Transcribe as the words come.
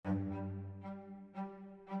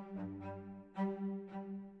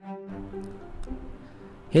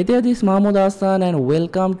Hey there, this is Mahmoud Hassan and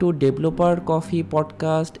welcome to Developer Coffee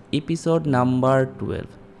Podcast episode number 12.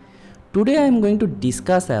 Today I am going to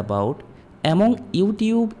discuss about among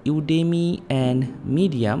YouTube, Udemy and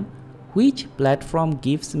Medium, which platform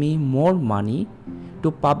gives me more money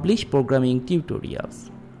to publish programming tutorials.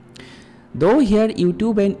 Though here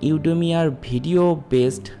YouTube and Udemy are video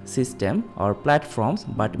based system or platforms,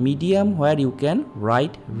 but Medium where you can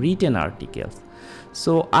write written articles.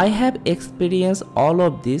 So I have experienced all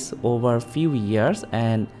of this over a few years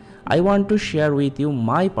and I want to share with you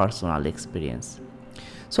my personal experience.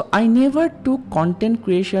 So I never took content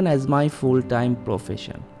creation as my full-time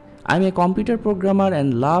profession. I'm a computer programmer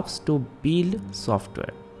and loves to build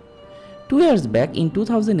software. 2 years back in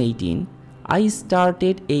 2018, I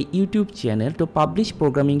started a YouTube channel to publish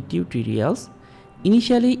programming tutorials,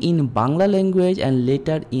 initially in Bangla language and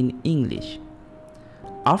later in English.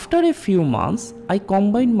 After a few months, I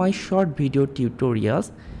combined my short video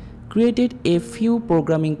tutorials, created a few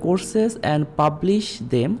programming courses and published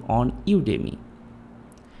them on Udemy.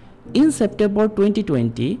 In September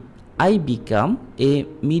 2020, I became a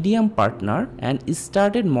Medium partner and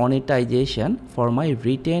started monetization for my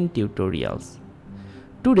written tutorials.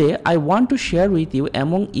 Today, I want to share with you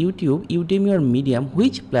among YouTube, Udemy or Medium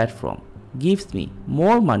which platform gives me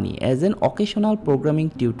more money as an occasional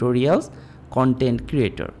programming tutorials content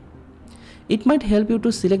creator. It might help you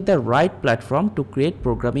to select the right platform to create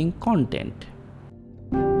programming content.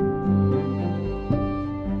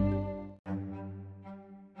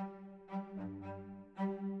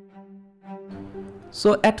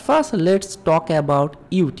 So at first let's talk about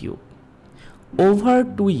YouTube. Over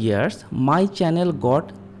 2 years, my channel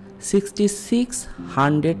got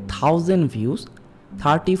 6,600,000 views,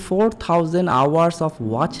 34,000 hours of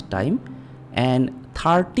watch time and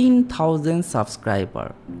 13,000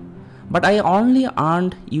 subscribers, but I only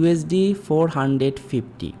earned USD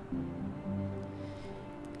 450.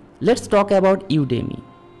 Let's talk about Udemy.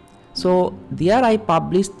 So there I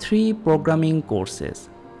published 3 programming courses.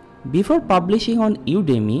 Before publishing on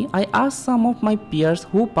Udemy, I asked some of my peers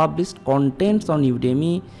who published contents on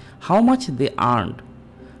Udemy how much they earned.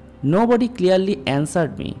 Nobody clearly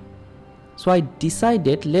answered me. So I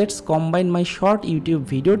decided let's combine my short YouTube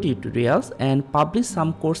video tutorials and publish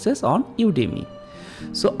some courses on Udemy.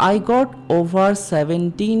 So I got over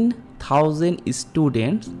 17,000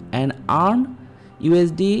 students and earned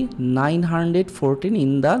USD 914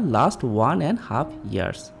 in the last 1.5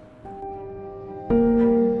 years.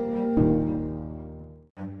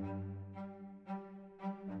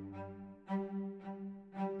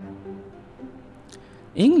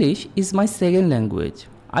 English is my second language.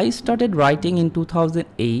 I started writing in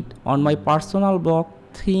 2008 on my personal blog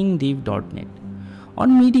thinkdeep.net.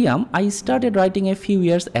 On Medium, I started writing a few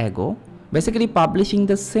years ago, basically publishing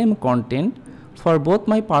the same content for both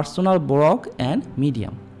my personal blog and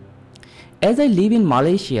Medium. As I live in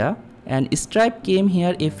Malaysia and Stripe came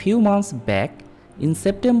here a few months back, in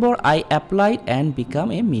September I applied and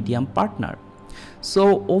became a Medium partner.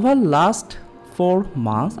 So over last 4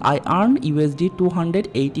 months, I earned USD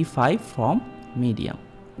 285 from Medium.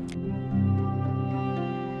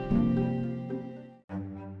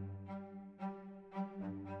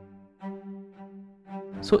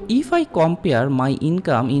 So if I compare my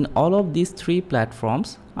income in all of these 3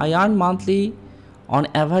 platforms, I earn monthly on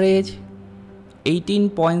average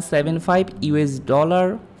 18.75 US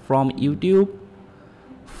dollar from YouTube,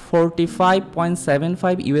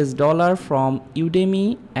 45.75 US dollar from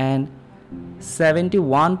Udemy and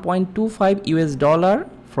 71.25 US dollar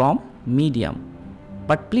from Medium.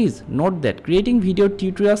 But please note that creating video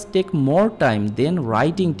tutorials take more time than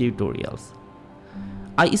writing tutorials.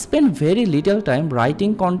 I spend very little time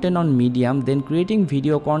writing content on Medium than creating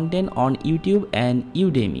video content on YouTube and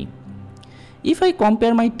Udemy. If I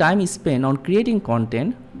compare my time spent on creating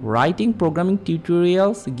content, writing programming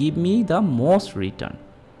tutorials give me the most return.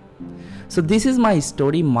 So this is my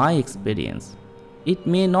story, my experience. It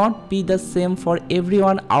may not be the same for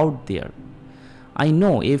everyone out there. I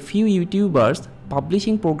know a few YouTubers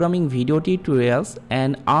publishing programming video tutorials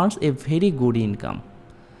and earns a very good income.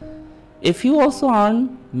 A few also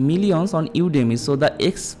earn millions on Udemy, so the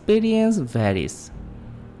experience varies.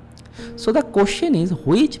 So the question is,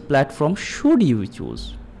 which platform should you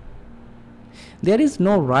choose? There is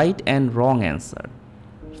no right and wrong answer.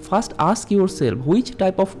 First ask yourself which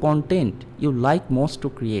type of content you like most to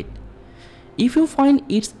create. If you find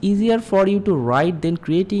it's easier for you to write than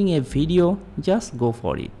creating a video, just go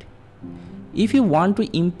for it. If you want to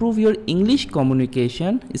improve your English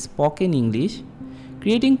communication, spoken English,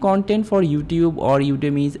 creating content for YouTube or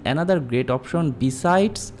Udemy is another great option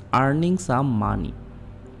besides earning some money.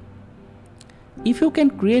 If you can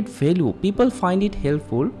create value, people find it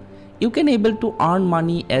helpful, you can able to earn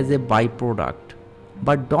money as a byproduct.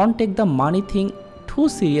 But don't take the money thing too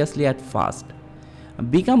seriously at first.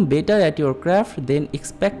 Become better at your craft than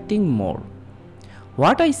expecting more.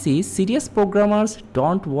 What I see, serious programmers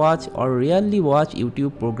don't watch or rarely watch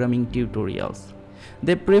YouTube programming tutorials.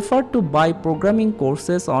 They prefer to buy programming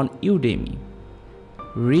courses on Udemy.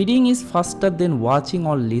 Reading is faster than watching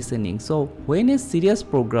or listening. So when a serious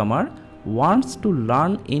programmer wants to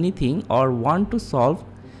learn anything or want to solve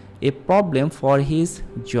a problem for his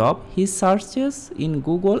job, he searches in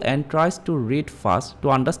Google and tries to read fast to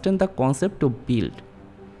understand the concept to build.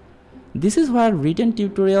 This is where written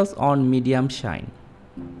tutorials on Medium shine.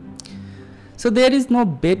 So there is no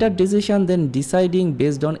better decision than deciding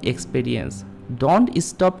based on experience. Don't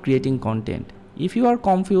stop creating content. If you are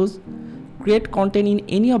confused, create content in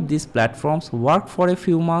any of these platforms, work for a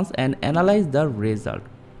few months and analyze the result.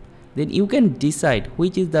 Then you can decide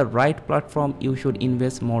which is the right platform you should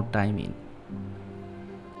invest more time in.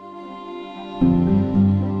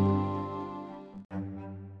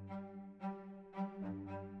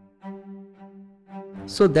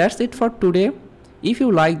 So that's it for today. If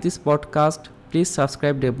you like this podcast, please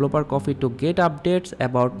subscribe Developer Coffee to get updates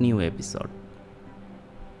about new episode.